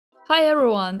Hi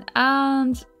everyone,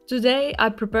 and today I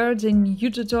prepared a new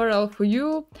tutorial for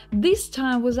you, this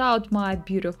time without my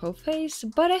beautiful face,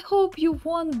 but I hope you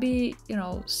won't be,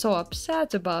 so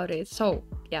upset about it. So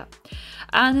yeah,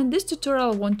 and in this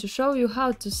tutorial I want to show you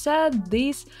how to set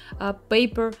this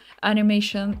paper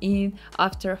animation in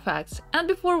After Effects. And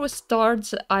before we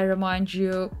start, I remind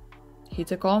you, hit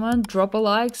a comment, drop a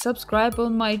like, subscribe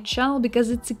on my channel because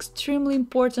it's extremely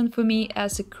important for me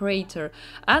as a creator.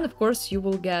 And of course you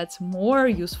will get more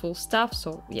useful stuff,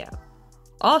 so yeah,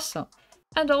 awesome.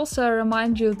 And also I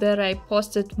remind you that I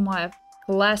posted my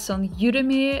class on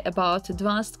Udemy about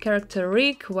advanced character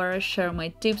rig, where I share my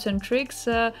tips and tricks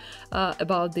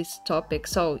about this topic.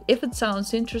 So if it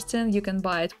sounds interesting, you can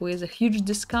buy it with a huge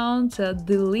discount.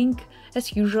 The link,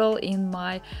 as usual, in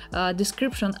my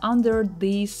description under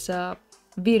this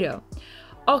video.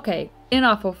 Okay,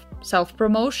 enough of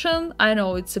self-promotion. I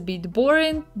know it's a bit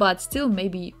boring, but still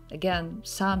maybe again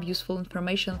some useful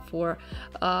information for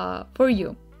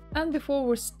you. And before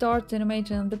we start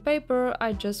animating the paper,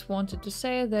 I just wanted to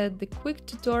say that the quick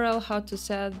tutorial how to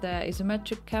set the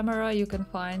isometric camera you can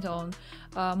find on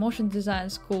Motion Design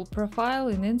School profile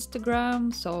in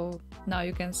Instagram. So now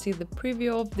you can see the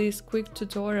preview of this quick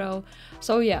tutorial.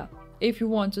 So yeah, if you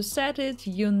want to set it,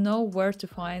 you know where to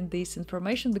find this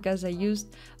information because I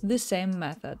used the same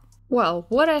method. Well,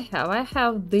 what I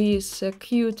have this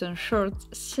cute and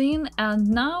short scene, and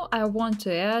now I want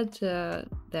to add the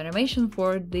animation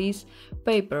for this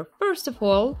paper. First of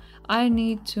all, I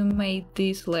need to make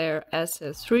this layer as a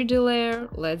 3D layer.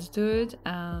 Let's do it,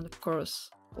 and of course,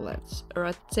 let's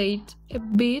rotate a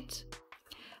bit.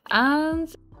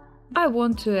 And I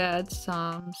want to add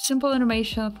some simple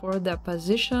animation for the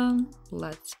position.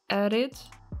 Let's add it.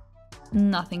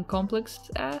 Nothing complex,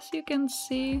 as you can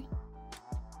see.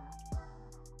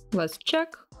 Let's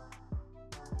check.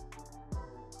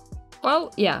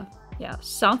 Well, yeah,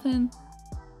 something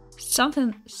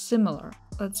similar.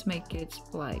 Let's make it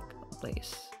like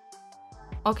this.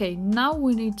 Okay, now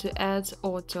we need to add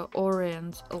auto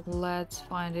orient. Let's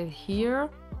find it here.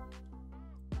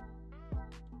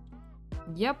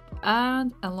 Yep,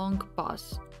 and a long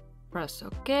pass. Press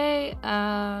OK,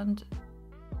 and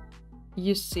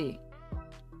you see,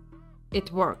 it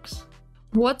works.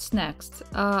 What's next?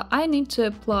 I need to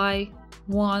apply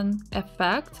one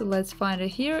effect. Let's find it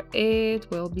here.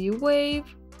 It will be wave.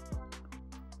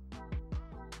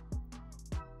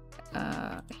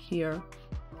 Here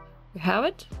we have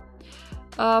it.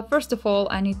 First of all,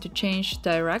 I need to change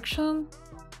direction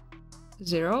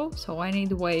 0, so I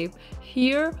need wave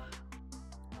here.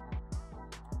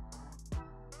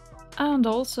 And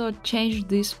also change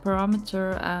this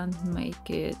parameter and make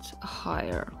it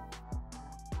higher.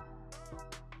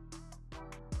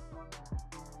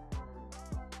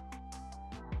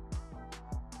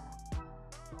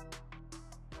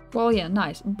 Well, yeah,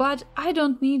 nice, but I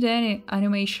don't need any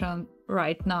animation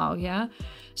right now, yeah?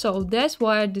 So that's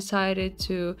why I decided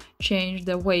to change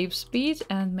the wave speed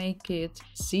and make it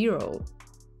 0.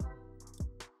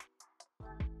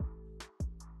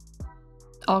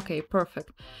 Okay,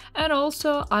 perfect. And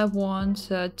also I want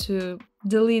to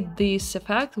delete this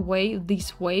effect,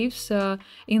 these waves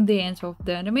in the end of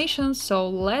the animation. So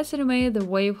let's animate the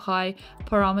wave high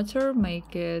parameter,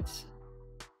 make it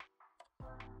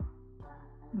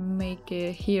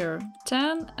here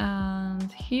 10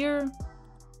 and here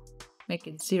make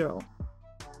it 0.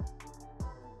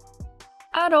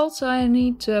 And also I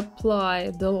need to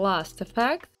apply the last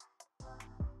effect.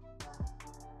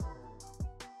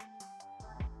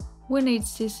 We need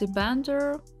CC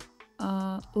Bender.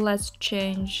 Let's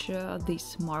change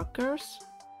these markers.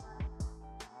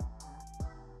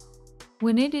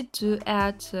 We needed to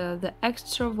add the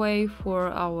extra wave for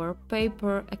our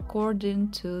paper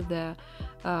according to the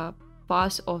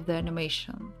path of the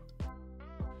animation.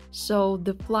 So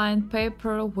the flying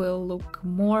paper will look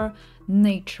more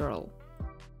natural.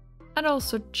 And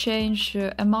also change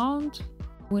amount.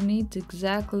 We need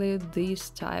exactly this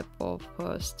type of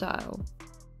style.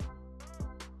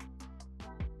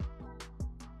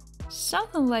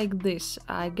 Something like this,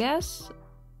 I guess.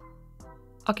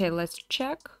 Okay, let's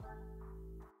check.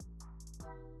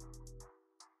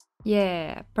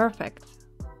 Yeah, perfect.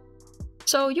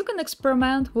 So you can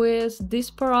experiment with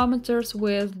these parameters,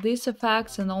 with these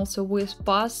effects, and also with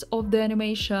paths of the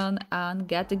animation and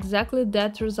get exactly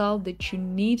that result that you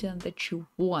need and that you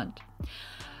want.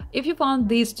 If you found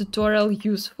this tutorial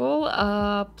useful,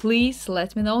 please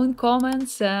let me know in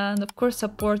comments, and of course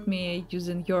support me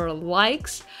using your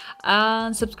likes,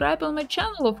 and subscribe on my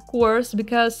channel, of course,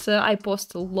 because I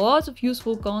post a lot of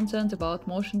useful content about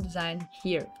motion design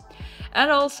here.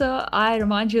 And also, I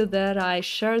remind you that I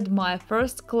shared my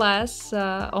first class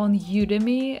on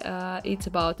Udemy. It's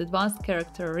about advanced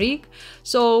character rig.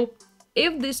 So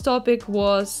if this topic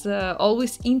was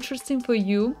always interesting for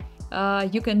you,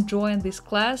 you can join this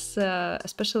class,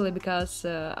 especially because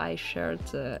I shared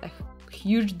a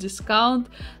huge discount.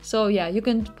 So yeah, you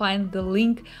can find the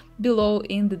link below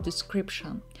in the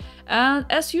description. And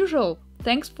as usual,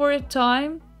 thanks for your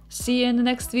time. See you in the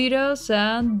next videos,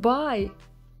 and bye!